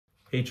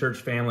Hey, church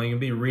family, I'm going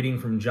to be reading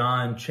from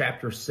John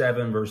chapter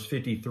 7, verse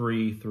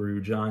 53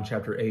 through John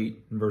chapter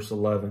 8, and verse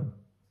 11.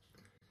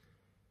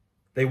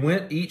 They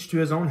went each to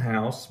his own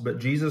house, but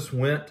Jesus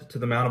went to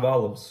the Mount of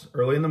Olives.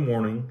 Early in the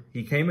morning,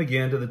 he came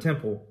again to the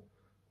temple.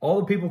 All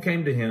the people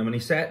came to him, and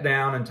he sat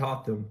down and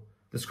taught them.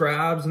 The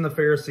scribes and the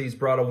Pharisees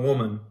brought a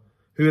woman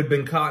who had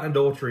been caught in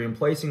adultery, and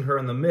placing her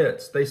in the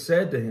midst, they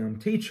said to him,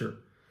 "Teacher,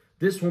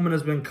 this woman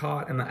has been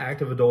caught in the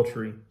act of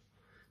adultery.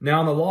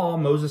 Now in the law,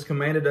 Moses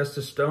commanded us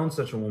to stone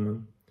such a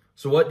woman.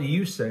 So what do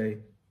you say?"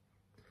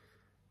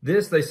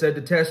 This they said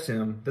to test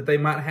him, that they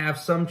might have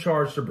some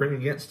charge to bring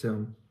against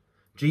him.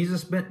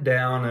 Jesus bent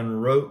down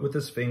and wrote with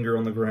his finger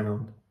on the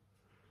ground.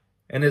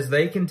 And as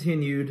they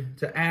continued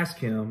to ask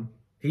him,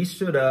 he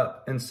stood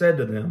up and said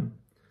to them,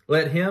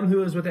 "Let him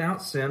who is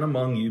without sin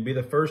among you be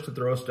the first to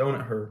throw a stone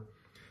at her."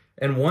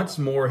 And once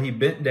more he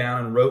bent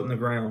down and wrote in the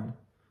ground.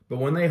 But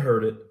when they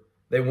heard it,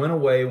 they went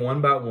away one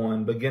by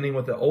one, beginning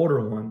with the older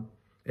one.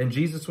 And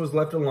Jesus was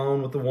left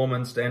alone with the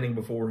woman standing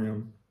before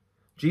him.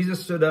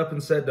 Jesus stood up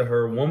and said to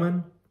her,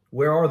 "Woman,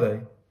 where are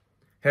they?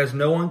 Has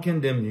no one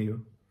condemned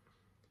you?"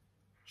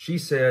 She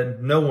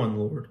said, "No one,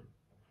 Lord."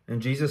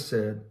 And Jesus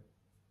said,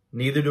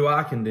 "Neither do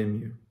I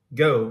condemn you.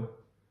 Go,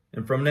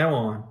 and from now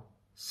on,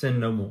 sin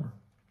no more."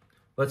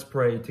 Let's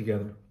pray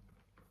together.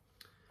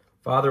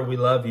 Father, we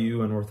love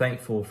you and we're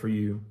thankful for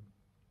you.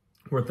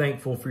 We're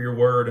thankful for your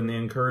word and the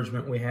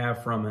encouragement we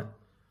have from it.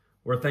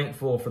 We're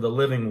thankful for the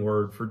living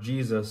word, for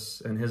Jesus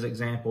and his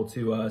example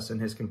to us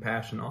and his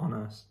compassion on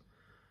us.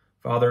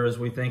 Father, as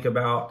we think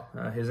about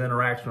his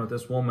interaction with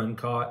this woman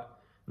caught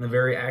in the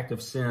very act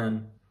of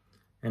sin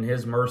and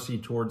his mercy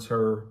towards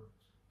her,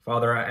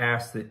 Father, I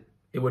ask that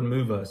it would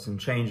move us and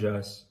change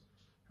us,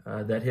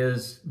 that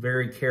his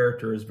very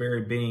character, his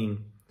very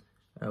being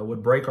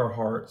would break our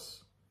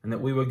hearts, and that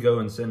we would go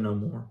and sin no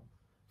more.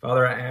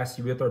 Father, I ask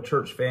you with our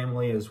church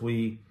family as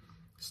we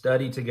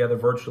study together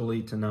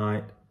virtually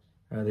tonight,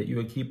 that you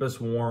would keep us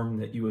warm,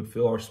 that you would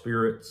fill our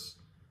spirits.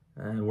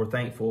 And we're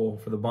thankful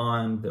for the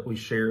bond that we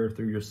share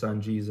through your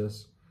son,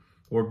 Jesus.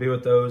 Lord, be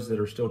with those that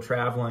are still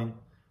traveling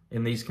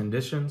in these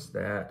conditions,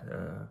 that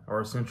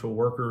are essential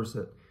workers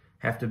that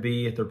have to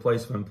be at their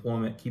place of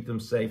employment. Keep them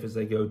safe as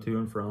they go to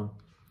and from.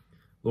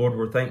 Lord,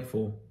 we're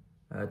thankful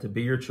to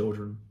be your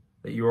children,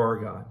 that you are our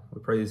God.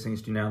 We pray these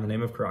things to you now in the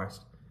name of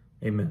Christ.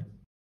 Amen.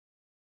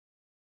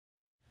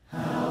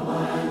 How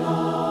I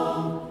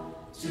long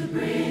to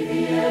breathe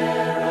the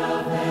air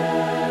of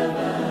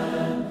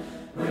heaven,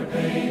 where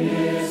pain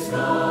is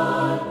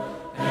gone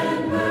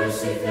and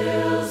mercy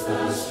fills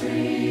the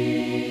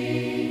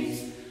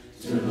streets,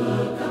 to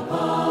look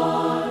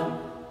upon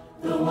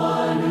the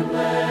one who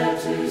bled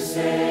to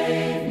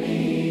save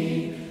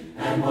me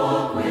and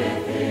walk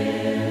with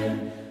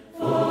him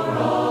for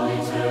all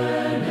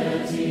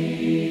eternity.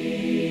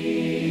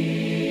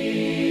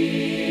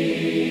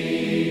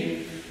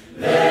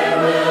 There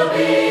will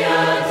be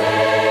a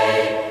day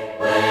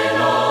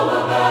when all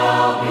will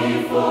bow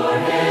before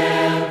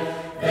him.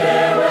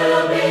 There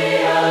will be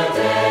a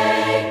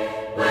day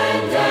when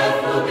death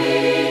will be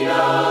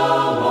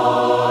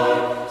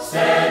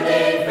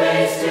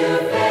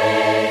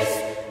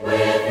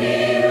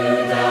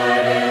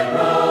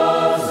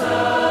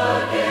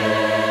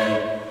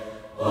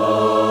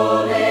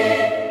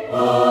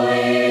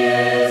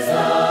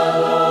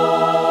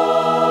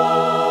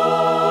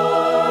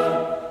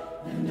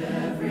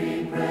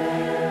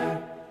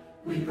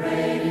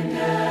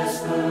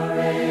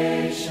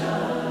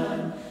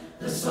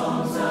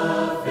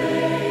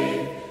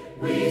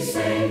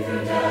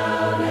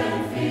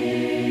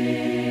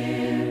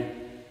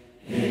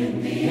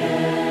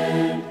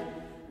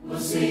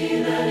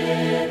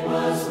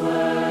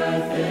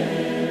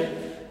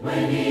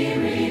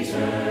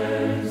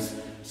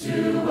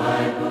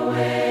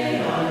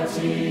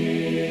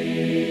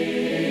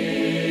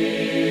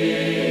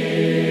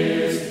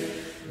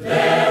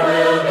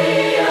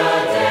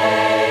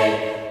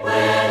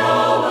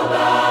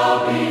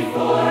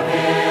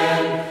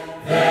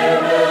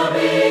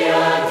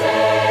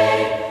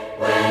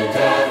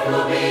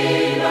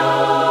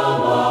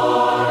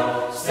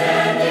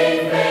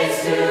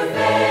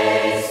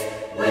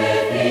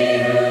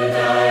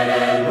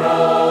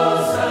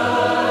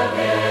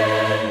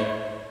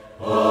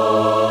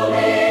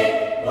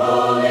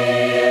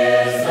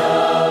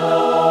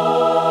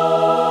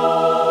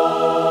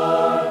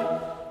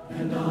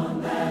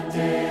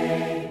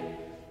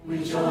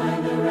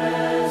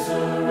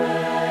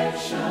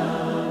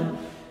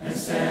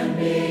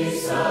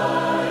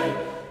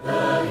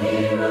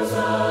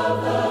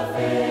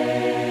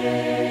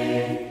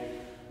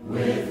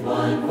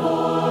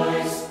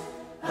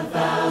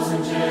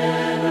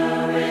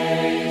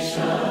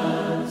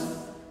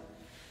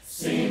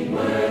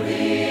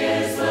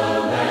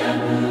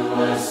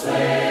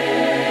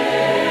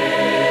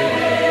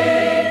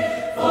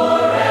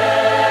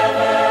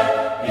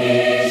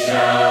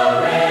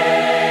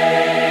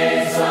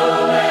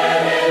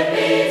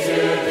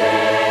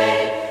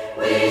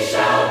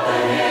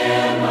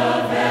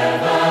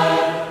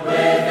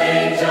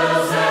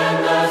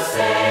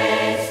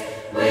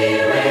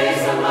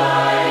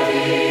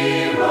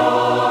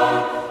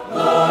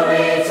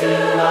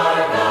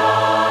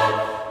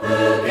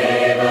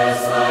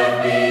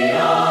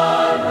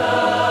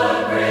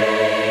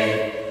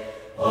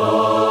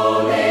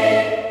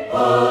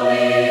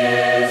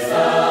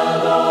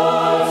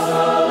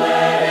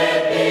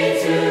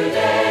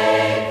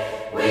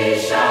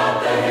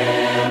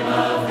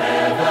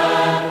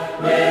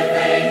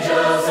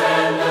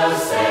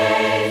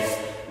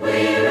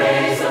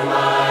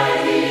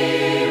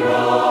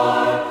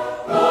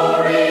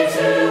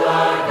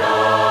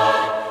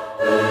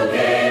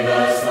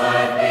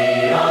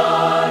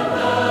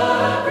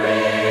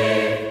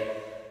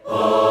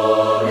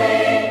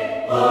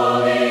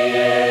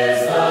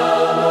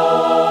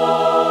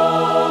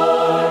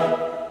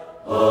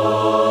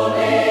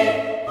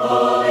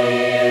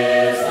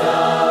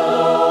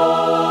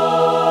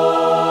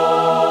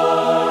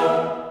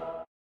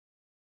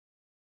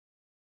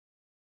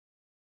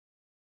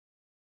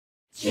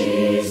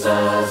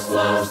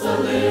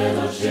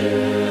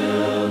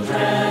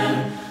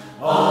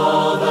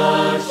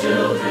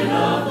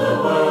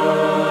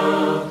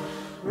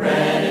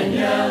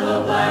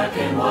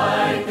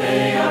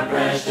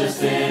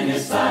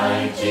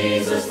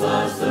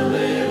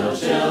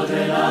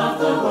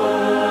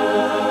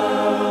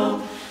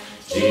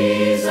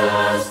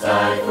Jesus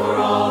died for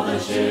all the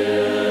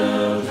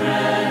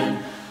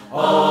children,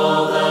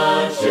 all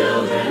the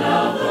children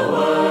of the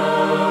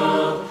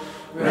world.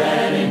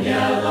 Red and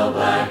yellow,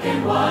 black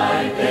and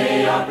white,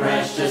 they are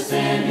precious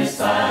in His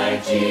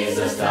sight.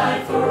 Jesus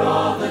died for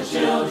all the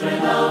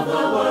children of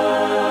the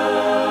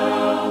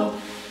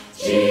world.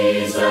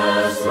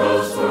 Jesus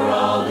rose for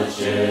all the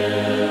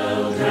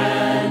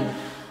children,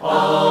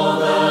 all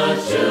the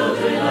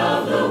children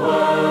of the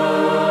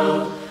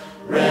world.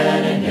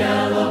 Red and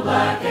yellow,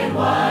 black and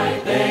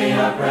white, they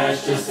are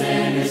precious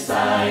in His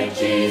sight.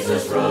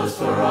 Jesus rose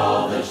for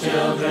all the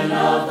children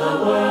of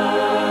the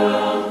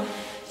world.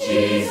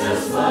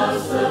 Jesus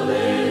loves the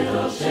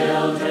little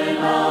children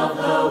of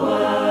the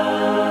world.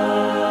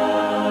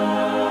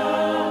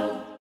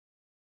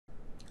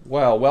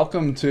 Well,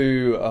 welcome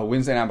to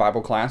Wednesday Night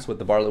Bible Class with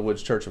the Bartlett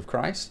Woods Church of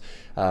Christ.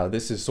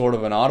 This is sort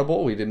of an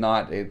audible. We did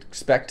not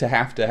expect to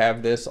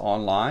have this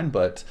online,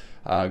 but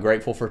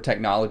grateful for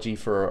technology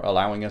for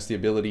allowing us the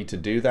ability to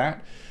do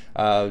that.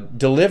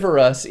 Deliver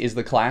Us is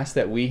the class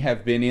that we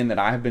have been in, that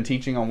I have been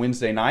teaching on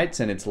Wednesday nights,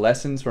 and it's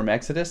lessons from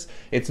Exodus.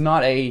 It's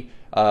not a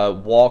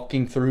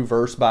walking through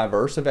verse by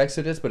verse of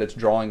Exodus, but it's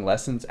drawing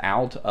lessons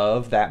out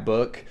of that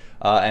book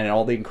and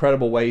all the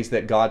incredible ways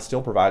that God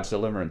still provides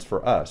deliverance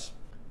for us.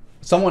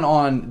 Someone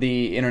on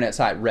the internet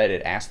site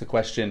Reddit asked the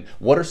question,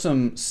 what are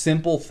some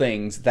simple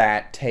things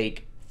that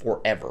take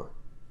forever?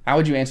 How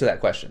would you answer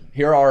that question?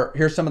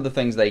 Here's some of the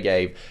things they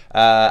gave.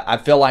 I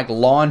feel like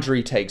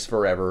laundry takes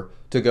forever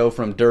to go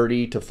from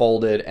dirty to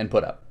folded and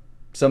put up.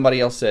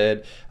 Somebody else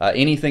said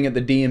anything at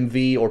the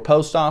DMV or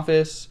post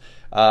office.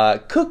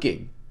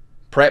 Cooking.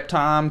 Prep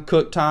time,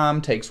 cook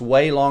time takes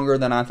way longer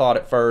than I thought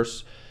at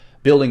first.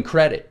 Building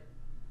credit.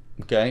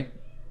 Okay.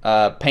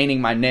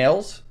 Painting my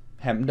nails.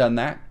 Haven't done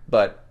that,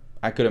 but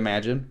I could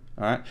imagine.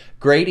 All right.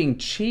 Grating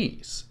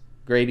cheese.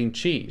 All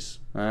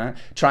right.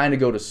 Trying to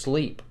go to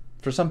sleep.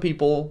 For some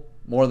people,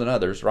 more than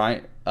others,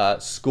 right?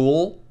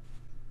 School.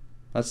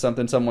 That's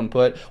something someone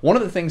put. One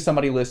of the things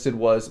somebody listed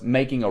was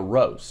making a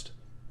roast.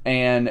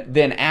 And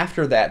then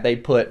after that, they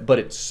put, but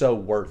it's so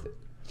worth it.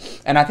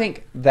 And I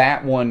think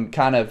that one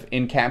kind of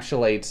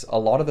encapsulates a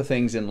lot of the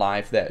things in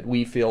life that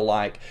we feel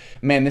like,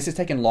 man, this is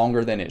taking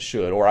longer than it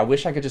should, or I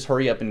wish I could just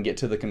hurry up and get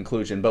to the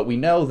conclusion. But we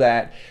know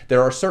that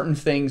there are certain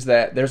things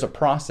that there's a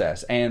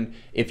process, and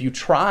if you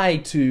try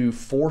to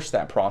force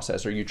that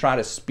process or you try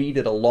to speed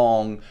it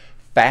along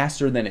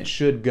faster than it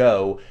should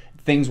go,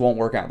 things won't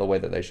work out the way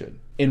that they should.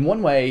 In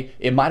one way,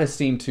 it might have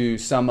seemed to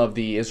some of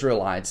the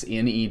Israelites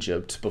in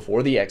Egypt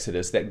before the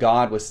Exodus that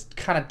God was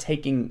kind of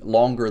taking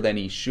longer than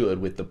He should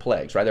with the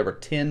plagues, right? There were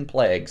 10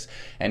 plagues,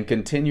 and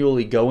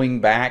continually going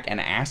back and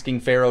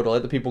asking Pharaoh to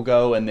let the people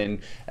go, and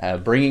then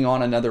bringing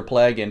on another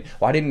plague. And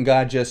why didn't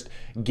God just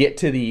get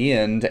to the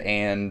end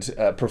and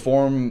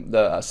perform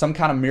some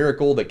kind of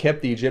miracle that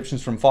kept the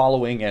Egyptians from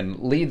following and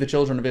lead the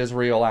children of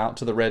Israel out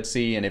to the Red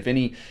Sea? And if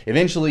any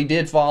eventually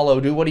did follow,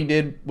 do what He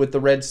did with the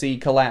Red Sea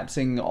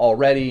collapsing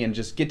already and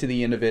just get to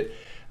the end of it?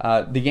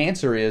 The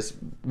answer is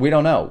we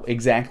don't know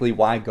exactly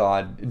why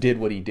God did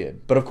what He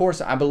did. But of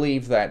course, I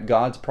believe that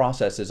God's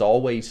processes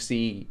always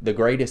see the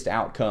greatest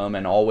outcome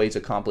and always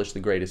accomplish the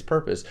greatest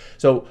purpose.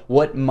 So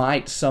what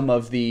might some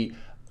of the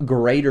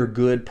greater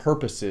good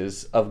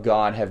purposes of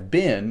God have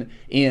been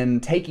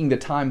in taking the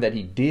time that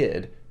He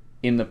did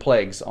in the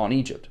plagues on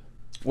Egypt?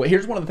 Well,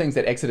 here's one of the things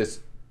that Exodus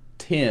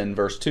 10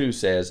 verse 2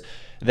 says,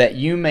 that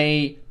you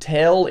may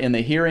tell in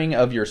the hearing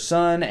of your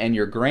son and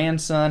your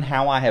grandson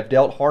how I have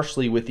dealt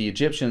harshly with the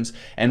Egyptians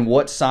and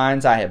what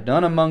signs I have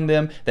done among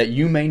them, that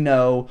you may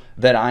know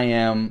that I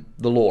am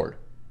the Lord.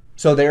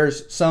 So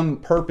there's some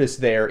purpose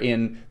there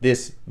in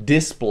this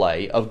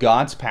display of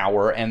God's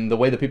power and the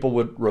way the people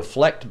would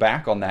reflect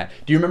back on that.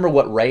 Do you remember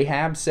what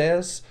Rahab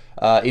says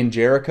in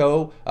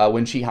Jericho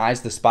when she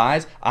hides the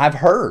spies? I've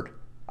heard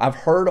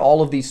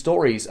all of these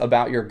stories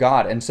about your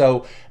God. And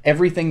so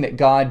everything that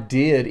God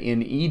did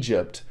in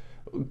Egypt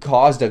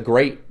caused a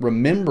great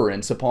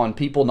remembrance upon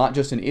people, not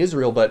just in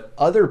Israel, but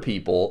other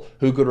people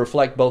who could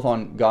reflect both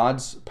on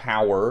God's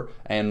power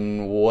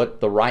and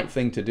what the right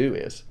thing to do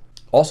is.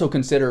 Also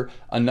consider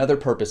another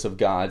purpose of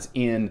God's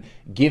in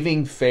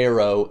giving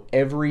Pharaoh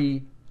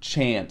every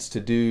chance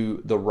to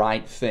do the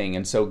right thing.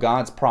 And so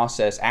God's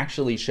process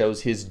actually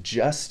shows His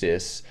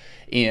justice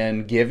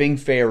in giving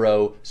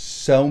Pharaoh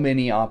so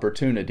many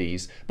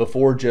opportunities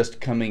before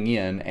just coming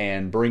in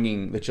and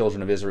bringing the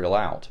children of Israel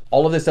out.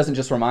 All of this doesn't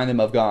just remind them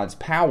of God's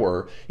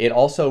power, it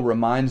also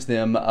reminds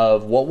them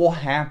of what will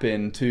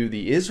happen to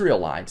the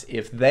Israelites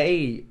if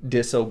they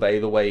disobey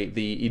the way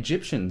the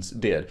Egyptians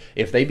did.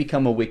 If they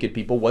become a wicked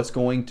people, what's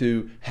going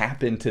to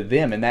happen to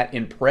them? And that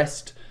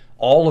impressed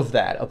all of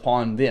that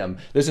upon them.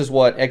 This is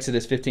what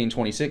Exodus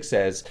 15:26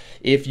 says,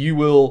 if you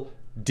will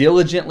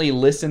diligently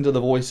listen to the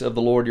voice of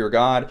the Lord your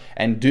God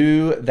and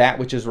do that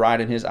which is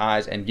right in His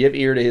eyes and give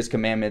ear to His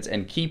commandments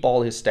and keep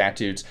all His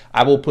statutes,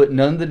 I will put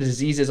none of the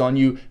diseases on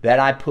you that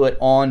I put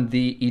on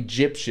the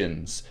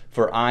Egyptians,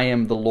 for I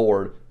am the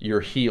Lord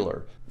your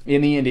healer.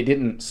 In the end, it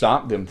didn't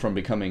stop them from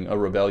becoming a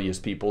rebellious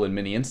people in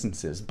many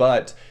instances,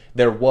 but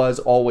there was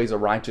always a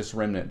righteous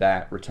remnant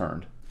that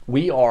returned.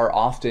 we are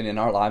often in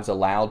our lives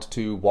allowed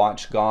to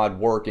watch God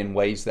work in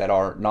ways that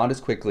are not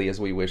as quickly as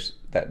we wish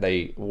that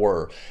they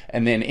were.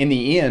 And then in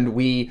the end,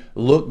 we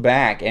look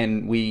back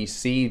and we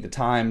see the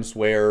times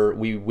where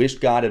we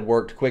wished God had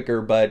worked quicker,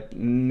 but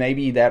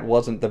maybe that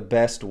wasn't the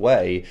best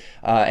way.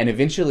 And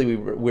eventually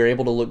we're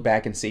able to look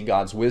back and see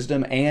God's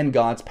wisdom and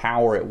God's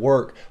power at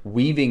work,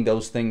 weaving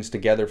those things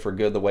together for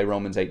good, the way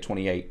Romans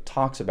 8:28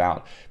 talks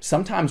about.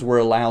 Sometimes we're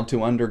allowed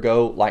to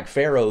undergo, like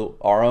Pharaoh,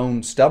 our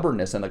own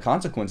stubbornness and the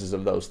consequences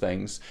of those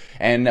things.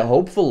 And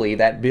hopefully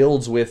that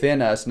builds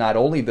within us not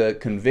only the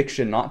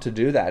conviction not to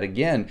do that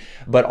again,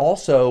 but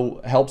also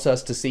helps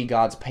us to see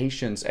God's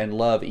patience and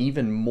love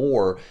even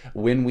more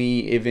when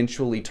we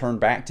eventually turn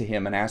back to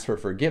Him and ask for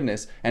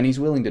forgiveness, and He's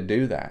willing to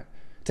do that.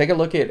 Take a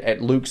look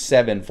at Luke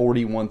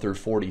 7:41 through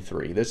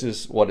 43. This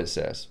is what it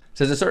says. It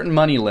says, a certain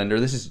moneylender,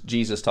 this is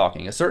Jesus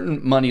talking, a certain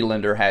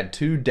moneylender had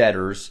two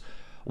debtors,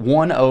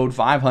 one owed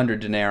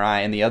 500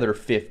 denarii and the other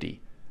 50.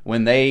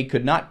 When they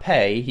could not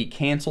pay, he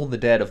canceled the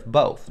debt of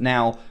both.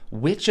 Now,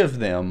 which of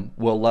them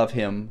will love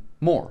him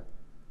more?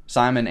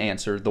 Simon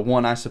answered, the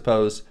one, I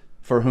suppose,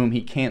 for whom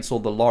he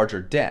canceled the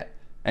larger debt.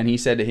 And he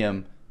said to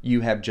him,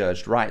 you have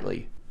judged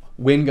rightly.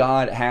 When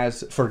God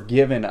has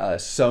forgiven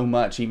us so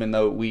much, even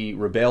though we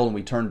rebel and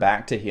we turn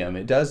back to Him,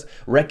 it does,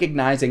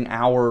 recognizing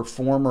our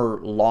former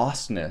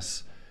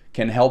lostness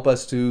can help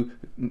us to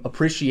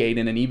appreciate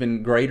in an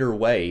even greater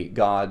way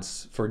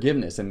God's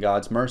forgiveness and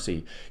God's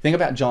mercy. Think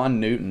about John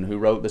Newton, who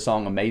wrote the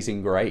song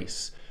Amazing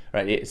Grace.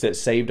 Right? It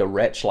saved a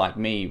wretch like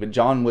me. But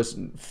John was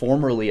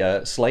formerly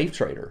a slave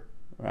trader.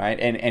 Right?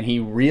 And he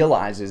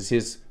realizes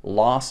his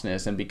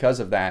lostness, and because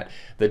of that,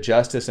 the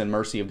justice and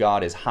mercy of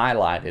God is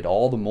highlighted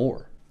all the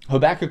more.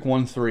 Habakkuk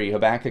 1:3,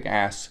 Habakkuk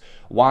asks,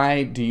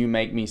 why do you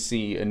make me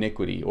see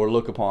iniquity or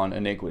look upon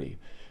iniquity?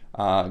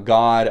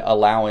 God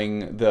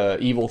allowing the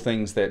evil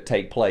things that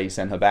take place,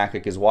 and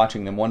Habakkuk is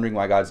watching them, wondering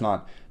why God's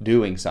not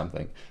doing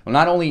something. Well,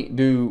 not only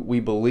do we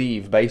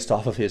believe, based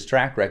off of His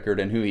track record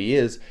and who He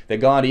is,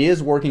 that God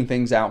is working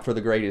things out for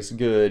the greatest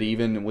good,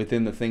 even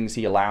within the things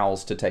He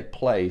allows to take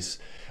place,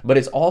 but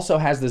it also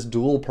has this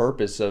dual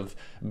purpose of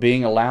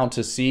being allowed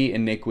to see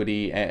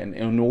iniquity, and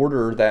in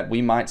order that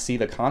we might see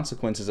the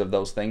consequences of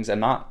those things and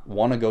not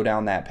want to go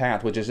down that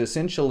path, which is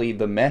essentially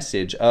the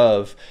message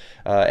of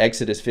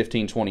Exodus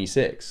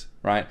 15:26,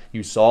 right?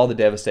 You saw the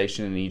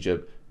devastation in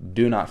Egypt,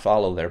 do not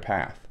follow their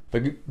path.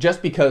 But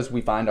just because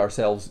we find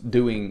ourselves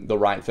doing the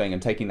right thing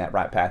and taking that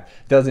right path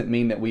doesn't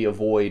mean that we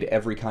avoid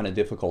every kind of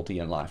difficulty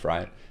in life,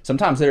 right?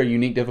 Sometimes there are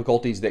unique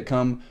difficulties that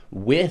come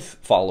with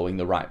following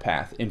the right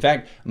path. In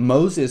fact,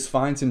 Moses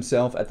finds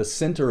himself at the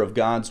center of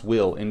God's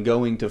will in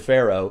going to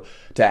Pharaoh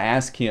to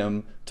ask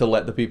him to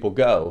let the people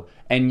go.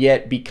 And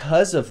yet,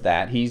 because of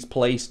that, he's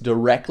placed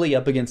directly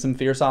up against some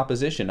fierce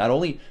opposition. Not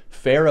only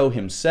Pharaoh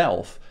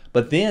himself,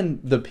 but then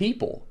the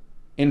people.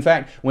 In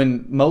fact,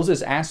 when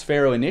Moses asked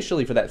Pharaoh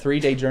initially for that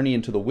 3-day journey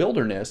into the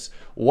wilderness,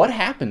 what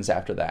happens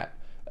after that?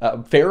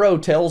 Pharaoh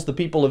tells the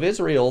people of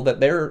Israel that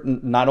they're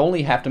not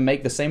only have to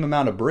make the same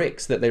amount of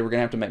bricks that they were going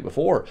to have to make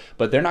before,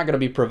 but they're not going to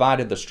be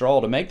provided the straw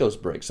to make those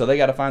bricks. So they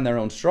got to find their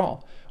own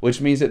straw,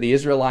 which means that the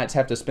Israelites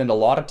have to spend a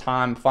lot of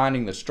time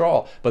finding the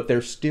straw, but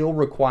they're still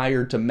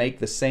required to make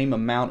the same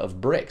amount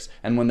of bricks.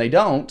 And when they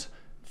don't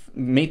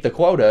meet the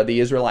quota, the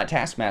Israelite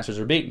taskmasters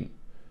are beaten.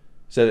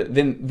 So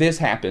then this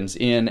happens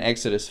in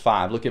Exodus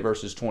 5. Look at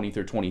verses 20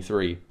 through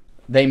 23.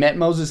 They met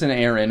Moses and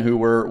Aaron, who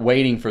were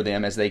waiting for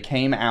them as they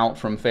came out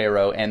from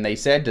Pharaoh, and they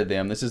said to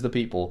them, this is the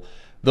people,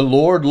 the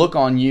Lord look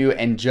on you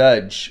and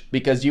judge,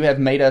 because you have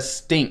made us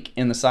stink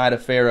in the sight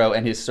of Pharaoh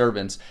and his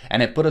servants,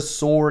 and have put a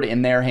sword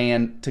in their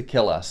hand to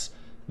kill us.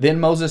 Then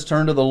Moses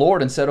turned to the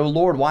Lord and said, O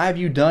Lord, why have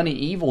you done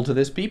evil to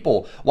this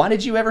people? Why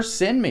did you ever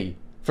send me?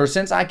 For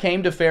since I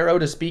came to Pharaoh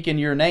to speak in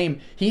your name,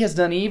 he has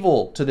done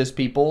evil to this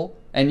people,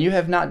 and you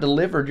have not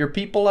delivered your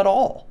people at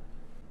all.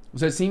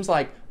 So it seems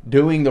like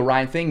doing the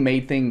right thing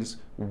made things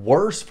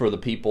worse for the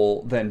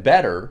people than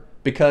better,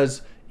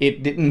 because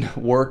it didn't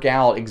work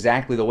out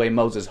exactly the way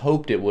Moses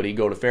hoped it would. He'd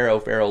go to Pharaoh,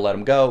 Pharaoh let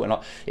him go, and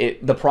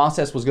the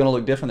process was going to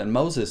look different than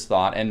Moses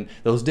thought, and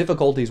those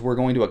difficulties were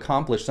going to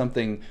accomplish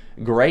something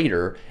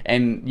greater.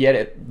 And yet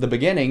at the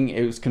beginning,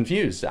 it was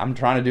confused. I'm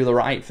trying to do the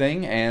right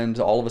thing, and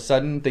all of a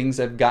sudden, things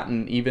have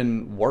gotten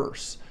even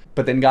worse.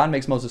 But then God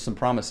makes Moses some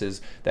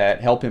promises that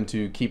help him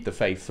to keep the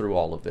faith through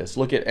all of this.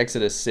 Look at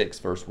Exodus 6,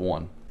 verse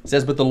 1. It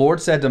says, But the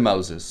Lord said to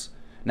Moses,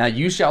 Now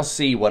you shall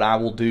see what I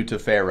will do to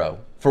Pharaoh,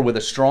 for with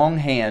a strong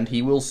hand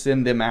he will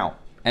send them out,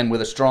 and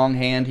with a strong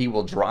hand he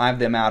will drive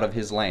them out of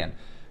his land.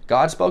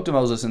 God spoke to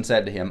Moses and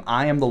said to him,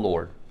 I am the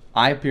Lord.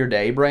 I appeared to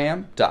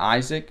Abraham, to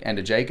Isaac, and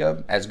to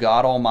Jacob as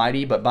God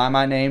Almighty, but by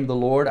my name, the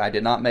Lord, I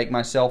did not make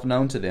myself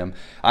known to them.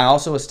 I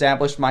also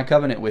established my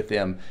covenant with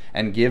them,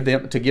 and give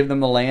them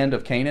the land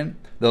of Canaan,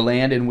 the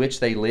land in which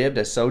they lived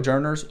as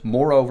sojourners.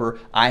 Moreover,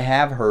 I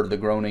have heard the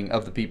groaning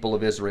of the people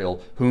of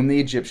Israel, whom the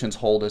Egyptians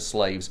hold as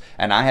slaves,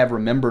 and I have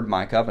remembered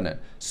my covenant.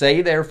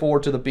 Say therefore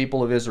to the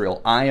people of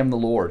Israel, I am the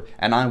Lord,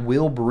 and I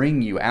will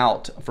bring you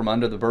out from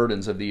under the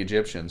burdens of the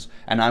Egyptians,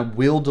 and I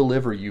will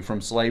deliver you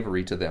from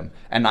slavery to them,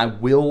 and I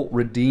will will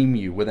redeem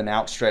you with an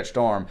outstretched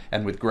arm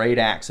and with great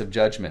acts of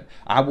judgment.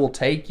 I will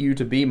take you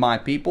to be my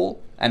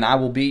people, and I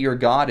will be your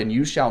God, and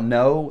you shall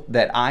know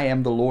that I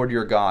am the Lord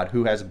your God,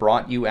 who has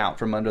brought you out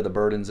from under the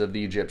burdens of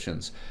the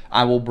Egyptians.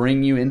 I will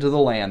bring you into the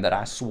land that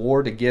I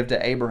swore to give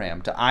to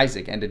Abraham, to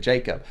Isaac, and to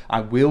Jacob.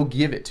 I will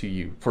give it to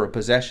you for a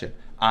possession.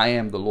 I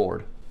am the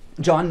Lord.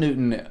 John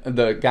Newton,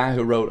 the guy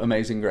who wrote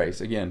Amazing Grace,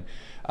 again,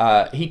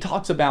 he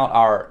talks about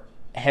our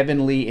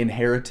heavenly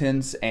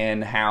inheritance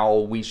and how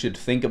we should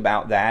think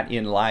about that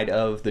in light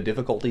of the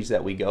difficulties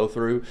that we go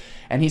through.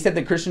 And he said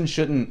that Christians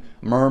shouldn't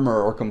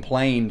murmur or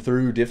complain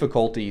through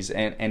difficulties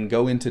and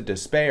go into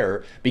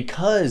despair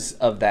because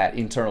of that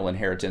eternal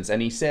inheritance.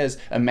 And he says,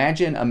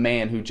 imagine a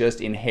man who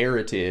just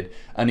inherited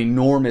an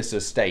enormous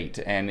estate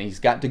and he's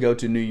got to go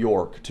to New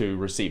York to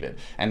receive it.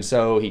 And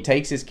so he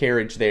takes his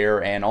carriage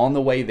there, and on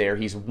the way there,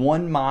 he's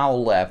 1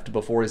 mile left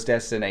before his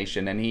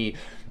destination, and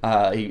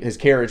his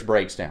carriage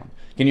breaks down.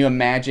 Can you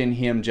imagine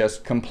him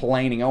just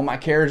complaining, oh, my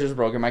carriage is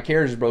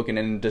broken,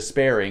 and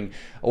despairing?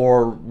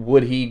 Or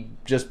would he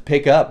just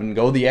pick up and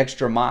go the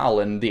extra mile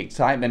in the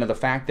excitement of the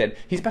fact that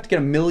he's about to get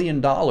 $1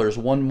 million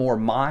 1 more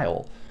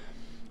mile?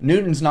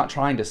 Newton's not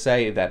trying to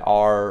say that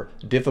our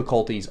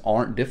difficulties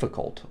aren't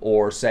difficult,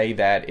 or say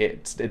that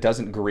it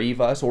doesn't grieve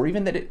us, or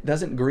even that it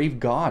doesn't grieve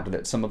God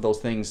that some of those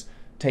things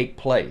take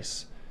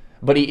place.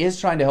 But he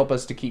is trying to help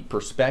us to keep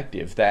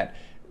perspective that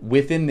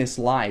within this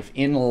life,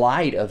 in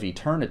light of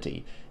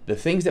eternity, the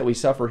things that we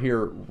suffer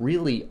here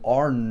really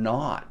are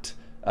not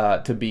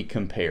to be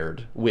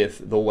compared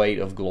with the weight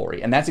of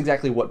glory. And that's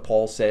exactly what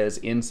Paul says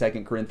in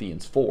 2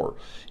 Corinthians 4.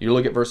 You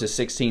look at verses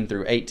 16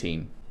 through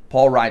 18.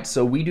 Paul writes,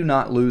 "So we do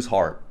not lose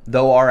heart.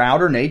 Though our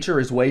outer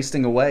nature is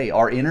wasting away,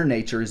 our inner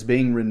nature is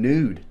being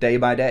renewed day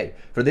by day.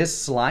 For this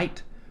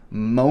slight,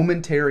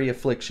 momentary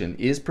affliction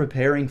is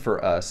preparing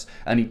for us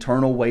an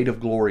eternal weight of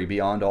glory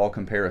beyond all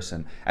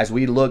comparison, as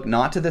we look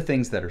not to the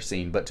things that are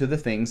seen, but to the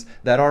things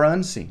that are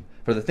unseen.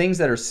 For the things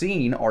that are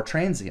seen are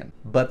transient,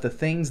 but the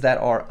things that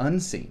are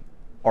unseen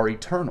are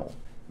eternal."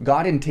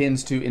 God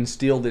intends to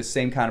instill this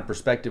same kind of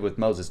perspective with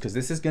Moses, because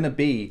this is going to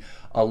be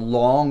a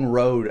long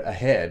road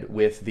ahead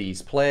with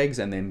these plagues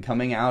and then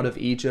coming out of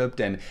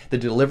Egypt, and the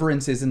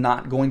deliverance is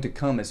not going to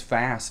come as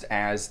fast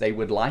as they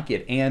would like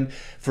it. And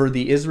for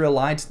the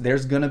Israelites,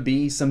 there's going to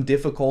be some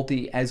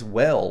difficulty as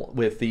well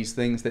with these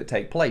things that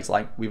take place,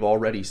 like we've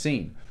already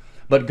seen.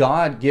 But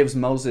God gives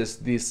Moses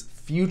this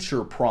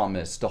future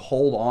promise to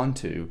hold on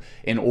to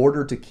in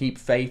order to keep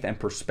faith and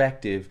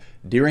perspective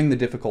during the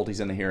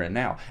difficulties in the here and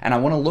now. And I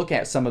want to look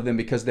at some of them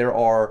because there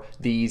are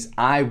these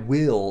I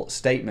will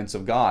statements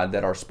of God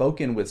that are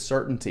spoken with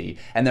certainty,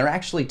 and they're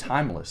actually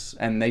timeless,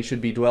 and they should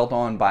be dwelt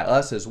on by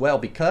us as well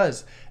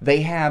because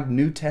they have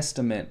New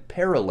Testament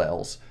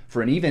parallels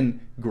for an even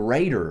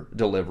greater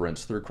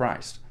deliverance through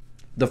Christ.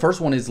 The first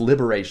one is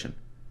liberation.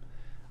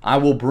 I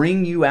will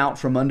bring you out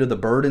from under the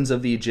burdens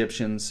of the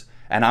Egyptians,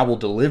 and I will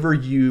deliver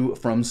you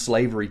from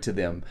slavery to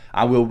them.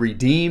 I will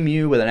redeem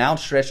you with an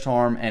outstretched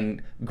arm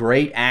and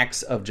great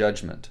acts of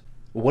judgment.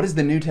 What is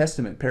the New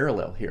Testament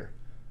parallel here?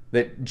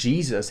 That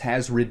Jesus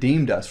has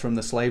redeemed us from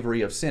the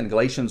slavery of sin.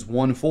 Galatians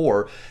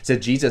 1:4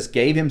 said Jesus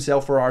gave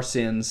himself for our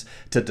sins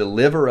to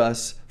deliver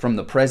us from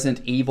the present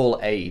evil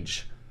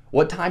age.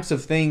 What types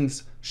of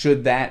things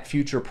should that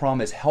future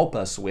promise help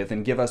us with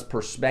and give us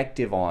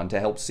perspective on to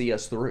help see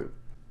us through?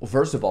 Well,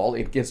 first of all,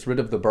 it gets rid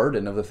of the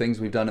burden of the things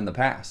we've done in the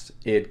past.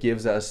 It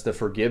gives us the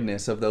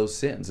forgiveness of those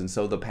sins. And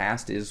so the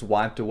past is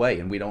wiped away,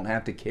 and we don't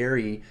have to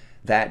carry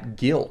that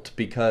guilt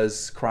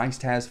because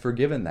Christ has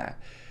forgiven that.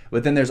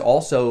 But then there's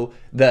also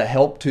the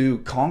help to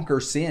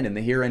conquer sin in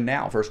the here and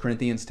now. 1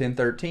 Corinthians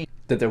 10:13,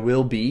 that there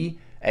will be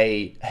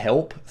a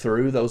help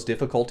through those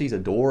difficulties, a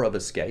door of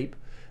escape.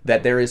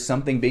 That there is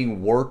something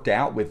being worked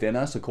out within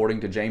us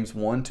according to James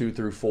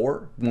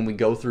 1:2-4 when we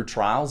go through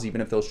trials, even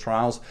if those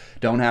trials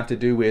don't have to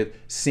do with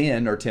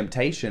sin or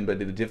temptation, but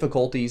the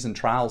difficulties and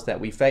trials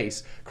that we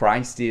face,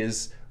 Christ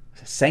is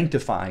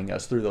sanctifying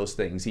us through those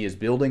things. He is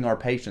building our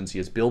patience. He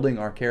is building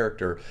our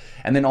character.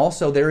 And then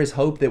also there is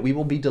hope that we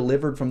will be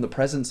delivered from the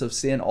presence of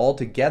sin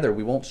altogether.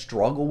 We won't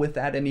struggle with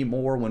that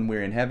anymore when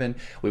we're in heaven.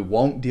 We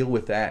won't deal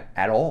with that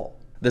at all.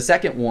 The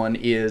second one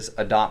is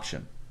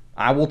adoption.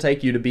 I will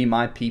take you to be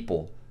my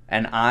people,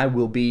 and I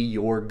will be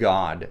your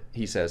God,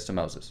 he says to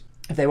Moses.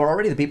 If they were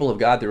already the people of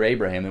God through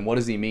Abraham, then what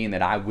does he mean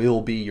that I will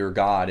be your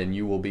God and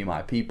you will be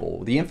my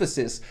people? The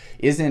emphasis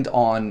isn't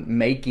on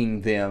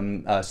making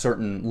them a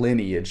certain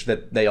lineage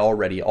that they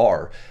already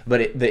are,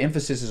 but the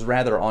emphasis is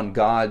rather on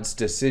God's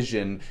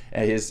decision,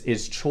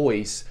 his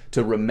choice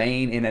to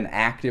remain in an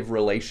active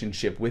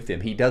relationship with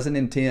him. He doesn't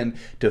intend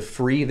to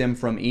free them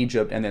from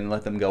Egypt and then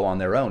let them go on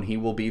their own. He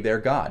will be their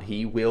God.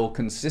 He will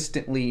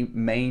consistently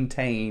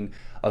maintain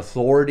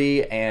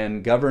authority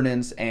and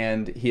governance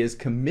and his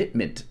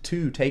commitment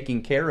to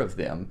taking care of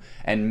them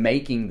and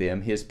making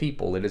them his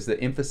people. It is the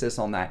emphasis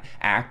on that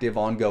active,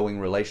 ongoing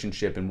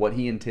relationship and what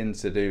he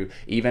intends to do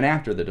even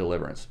after the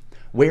deliverance.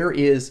 Where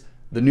is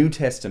the New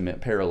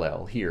Testament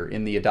parallel here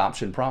in the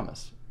adoption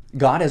promise?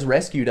 God has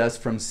rescued us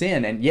from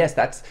sin, and yes,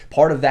 that's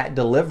part of that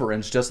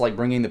deliverance, just like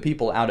bringing the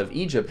people out of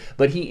Egypt,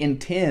 but he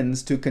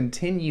intends to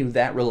continue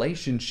that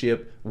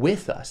relationship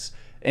with us.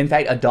 In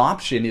fact,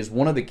 adoption is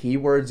one of the key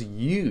words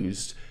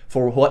used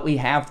for what we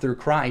have through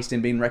Christ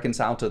in being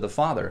reconciled to the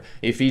Father.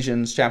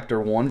 Ephesians chapter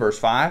 1 verse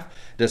 5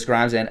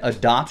 describes an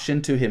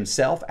adoption to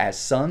himself as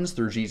sons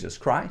through Jesus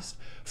Christ.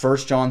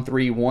 1 John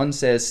 3:1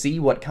 says, "See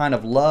what kind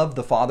of love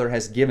the Father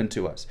has given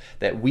to us,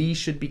 that we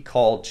should be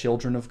called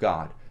children of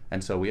God."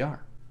 And so we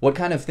are. What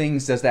kind of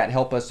things does that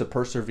help us to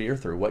persevere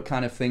through? What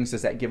kind of things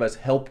does that give us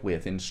help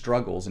with in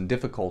struggles and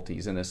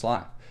difficulties in this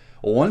life?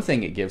 Well, one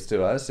thing it gives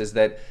to us is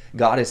that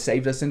God has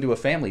saved us into a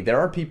family. There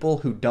are people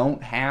who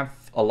don't have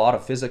a lot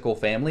of physical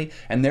family,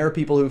 and there are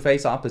people who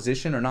face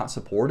opposition or not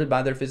supported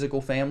by their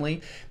physical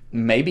family.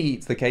 Maybe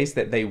it's the case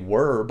that they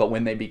were, but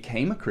when they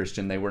became a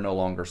Christian, they were no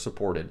longer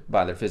supported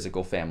by their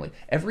physical family.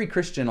 Every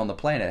Christian on the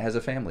planet has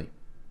a family.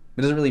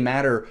 It doesn't really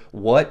matter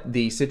what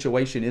the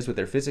situation is with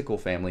their physical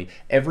family.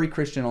 Every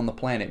Christian on the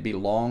planet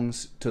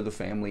belongs to the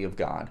family of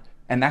God.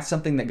 And that's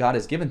something that God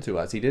has given to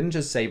us. He didn't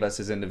just save us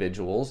as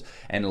individuals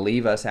and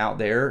leave us out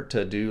there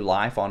to do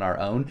life on our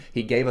own.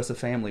 He gave us a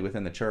family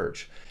within the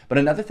church. But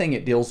another thing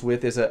it deals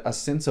with is a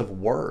sense of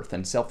worth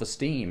and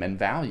self-esteem and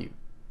value.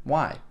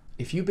 Why?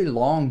 If you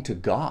belong to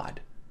God,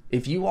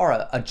 if you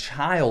are a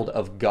child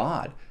of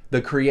God,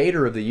 the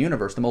creator of the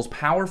universe, the most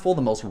powerful,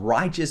 the most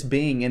righteous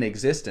being in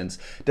existence,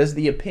 does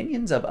the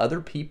opinions of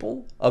other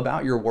people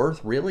about your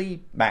worth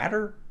really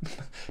matter?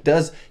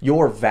 Does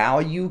your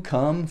value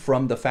come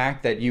from the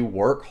fact that you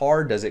work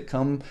hard? Does it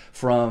come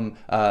from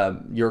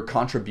your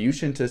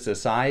contribution to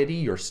society,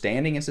 your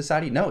standing in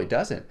society? No, it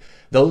doesn't.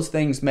 Those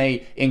things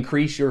may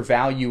increase your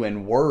value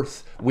and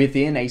worth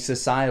within a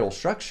societal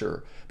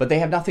structure, but they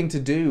have nothing to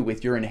do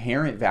with your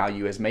inherent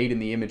value as made in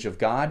the image of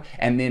God,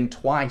 and then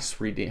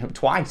twice redeemed,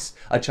 twice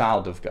a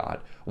child of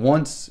God.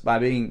 Once by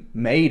being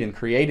made and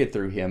created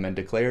through him and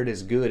declared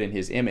as good in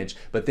his image,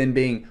 but then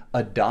being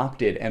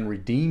adopted and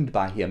redeemed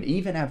by him.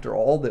 Even after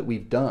all that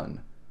we've done,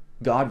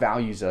 God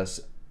values us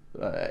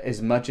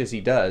as much as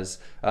he does,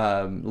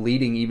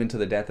 leading even to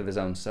the death of his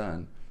own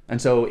son. And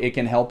so it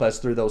can help us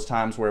through those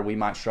times where we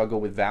might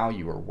struggle with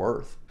value or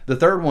worth. The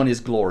third one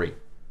is glory.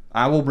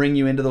 I will bring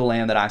you into the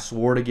land that I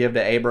swore to give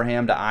to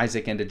Abraham, to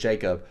Isaac, and to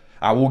Jacob.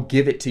 I will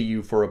give it to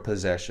you for a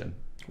possession.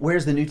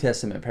 Where's the New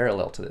Testament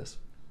parallel to this?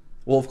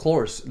 Well, of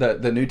course,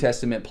 the New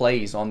Testament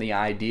plays on the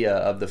idea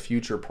of the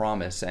future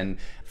promise. And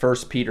 1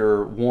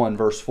 Peter 1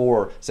 verse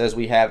 4 says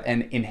we have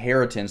an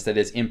inheritance that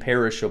is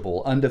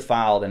imperishable,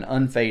 undefiled, and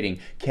unfading,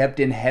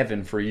 kept in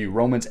heaven for you.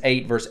 Romans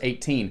 8 verse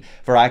 18,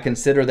 for I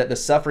consider that the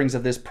sufferings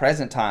of this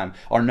present time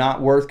are not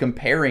worth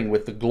comparing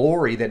with the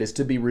glory that is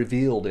to be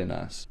revealed in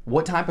us.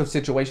 What type of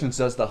situations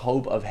does the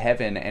hope of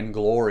heaven and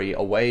glory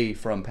away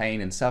from pain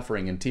and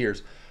suffering and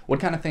tears, what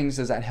kind of things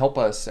does that help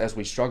us as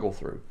we struggle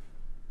through?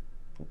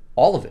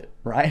 All of it,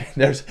 right?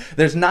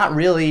 There's not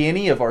really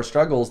any of our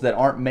struggles that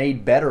aren't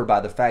made better by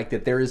the fact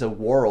that there is a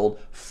world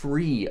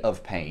free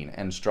of pain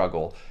and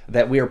struggle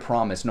that we are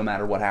promised no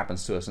matter what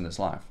happens to us in this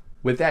life.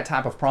 With that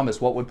type of promise,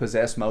 what would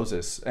possess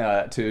Moses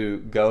to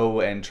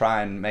go and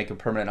try and make a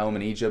permanent home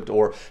in Egypt,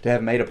 or to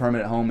have made a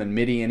permanent home in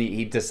Midian?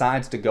 He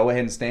decides to go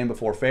ahead and stand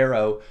before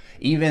Pharaoh,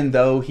 even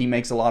though he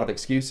makes a lot of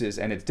excuses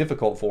and it's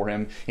difficult for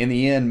him. In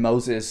the end,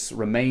 Moses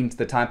remained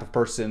the type of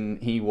person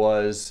he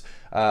was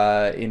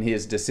in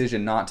his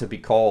decision not to be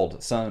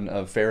called son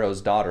of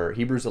Pharaoh's daughter.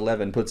 Hebrews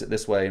 11 puts it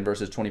this way in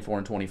verses 24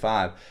 and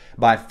 25.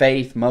 By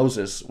faith,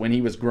 Moses, when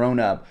he was grown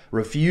up,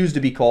 refused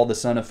to be called the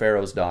son of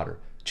Pharaoh's daughter,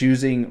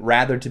 choosing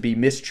rather to be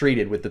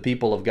mistreated with the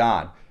people of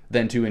God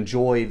than to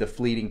enjoy the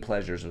fleeting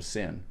pleasures of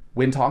sin.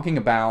 When talking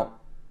about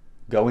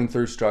going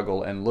through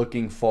struggle and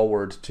looking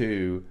forward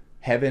to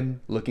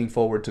heaven, looking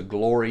forward to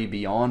glory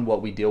beyond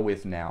what we deal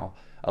with now,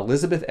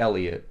 Elisabeth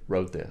Elliot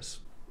wrote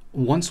this.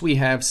 Once we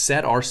have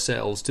set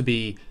ourselves to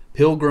be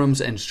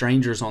pilgrims and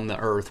strangers on the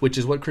earth, which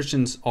is what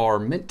Christians are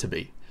meant to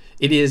be,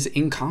 it is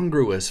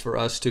incongruous for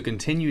us to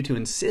continue to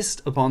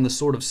insist upon the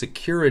sort of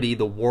security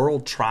the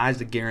world tries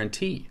to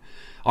guarantee.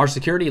 Our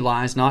security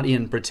lies not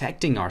in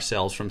protecting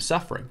ourselves from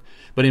suffering,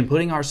 but in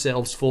putting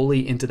ourselves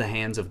fully into the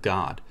hands of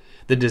God.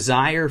 The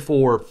desire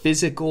for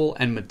physical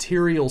and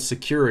material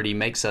security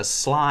makes us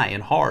sly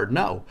and hard.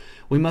 No,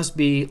 we must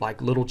be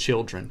like little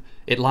children.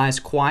 It lies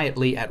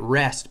quietly at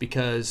rest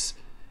because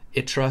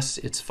it trusts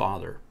its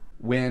father.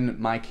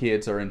 When my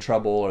kids are in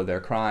trouble, or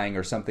they're crying,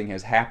 or something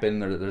has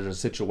happened, or there's a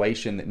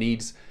situation that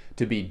needs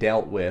to be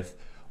dealt with,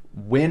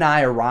 when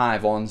I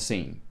arrive on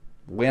scene,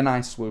 when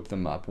I swoop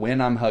them up, when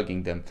I'm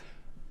hugging them,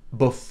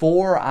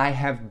 before I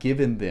have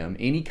given them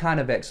any kind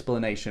of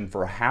explanation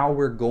for how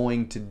we're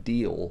going to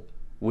deal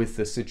with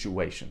the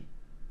situation,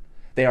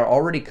 they are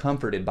already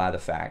comforted by the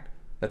fact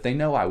that they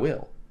know I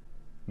will.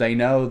 They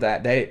know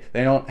that they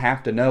don't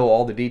have to know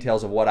all the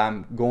details of what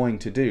I'm going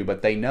to do,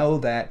 but they know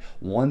that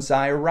once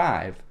I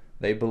arrive,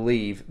 they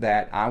believe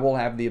that I will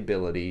have the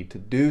ability to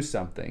do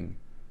something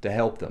to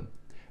help them.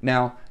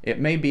 Now, it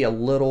may be a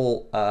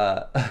little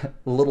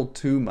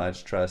too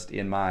much trust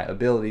in my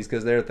abilities,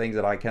 because there are things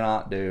that I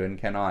cannot do and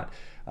cannot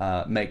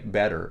make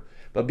better,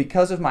 but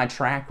because of my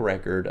track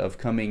record of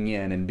coming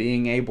in and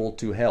being able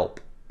to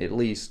help, at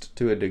least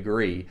to a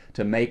degree,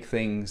 to make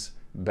things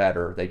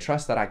better, they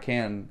trust that I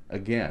can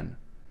again.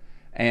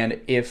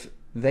 And if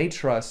they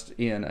trust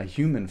in a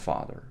human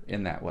father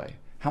in that way,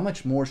 how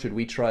much more should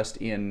we trust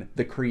in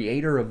the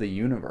creator of the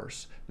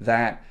universe,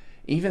 that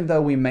even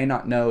though we may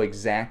not know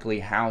exactly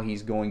how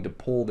he's going to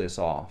pull this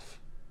off,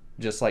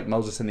 just like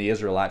Moses and the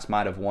Israelites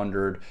might have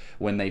wondered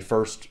when they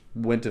first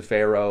went to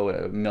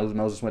Pharaoh,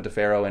 Moses went to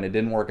Pharaoh and it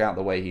didn't work out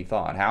the way he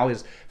thought. How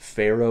is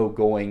Pharaoh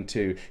going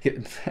to...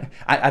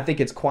 I think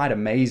it's quite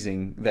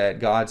amazing that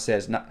God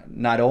says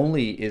not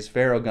only is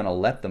Pharaoh going to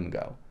let them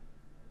go,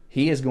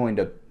 he is going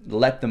to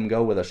let them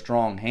go with a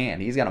strong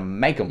hand. He's going to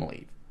make them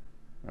leave.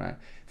 Right?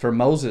 For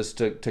Moses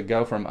to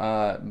go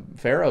from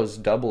Pharaoh's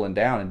doubling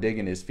down and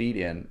digging his feet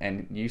in,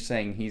 and you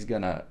saying he's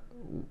going to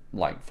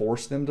like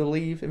force them to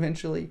leave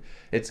eventually,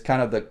 it's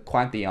kind of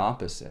quite the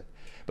opposite.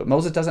 But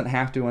Moses doesn't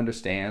have to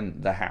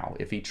understand the how.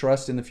 If he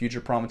trusts in the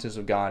future promises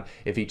of God,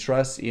 if he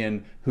trusts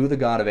in who the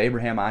God of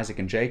Abraham, Isaac,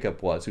 and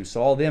Jacob was, who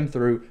saw them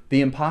through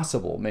the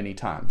impossible many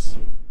times,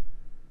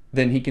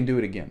 then he can do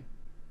it again.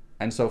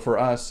 And so for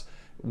us,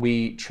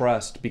 we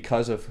trust,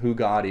 because of who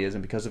God is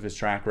and because of his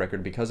track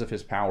record, because of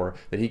his power,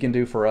 that he can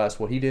do for us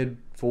what he did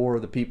for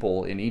the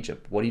people in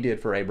Egypt, what he did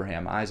for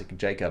Abraham, Isaac, and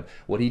Jacob,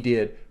 what he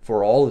did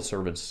for all the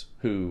servants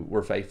who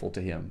were faithful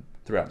to him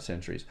throughout the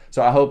centuries.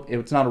 So I hope,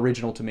 it's not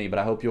original to me, but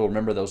I hope you'll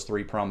remember those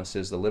three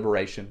promises: the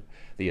liberation,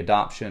 the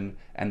adoption,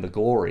 and the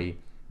glory,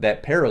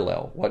 that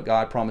parallel what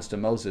God promised to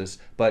Moses,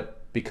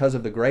 but because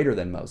of the greater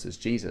than Moses,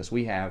 Jesus,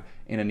 we have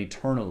in an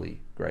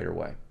eternally greater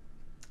way.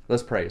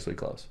 Let's pray as we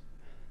close.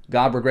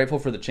 God, we're grateful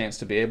for the chance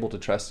to be able to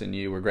trust in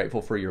you. We're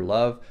grateful for your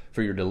love,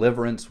 for your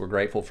deliverance. We're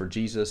grateful for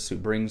Jesus who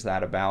brings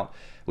that about.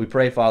 We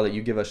pray, Father, that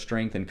you give us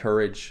strength and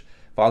courage.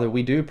 Father,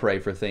 we do pray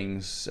for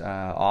things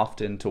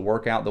often to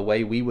work out the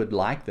way we would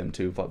like them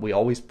to, but we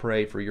always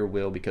pray for your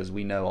will because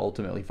we know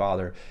ultimately,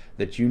 Father,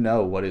 that you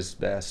know what is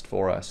best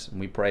for us. And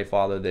we pray,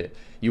 Father, that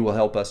you will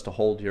help us to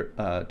hold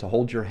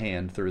your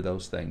hand through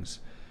those things.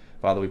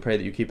 Father, we pray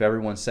that you keep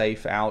everyone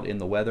safe out in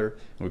the weather.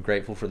 And we're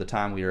grateful for the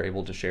time we are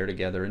able to share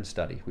together and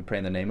study. We pray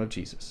in the name of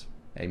Jesus.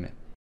 Amen.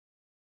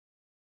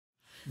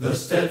 The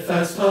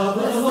steadfast love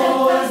of the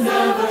Lord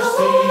never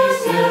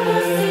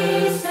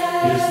ceases.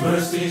 His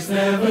mercies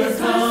never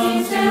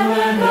come to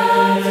an end.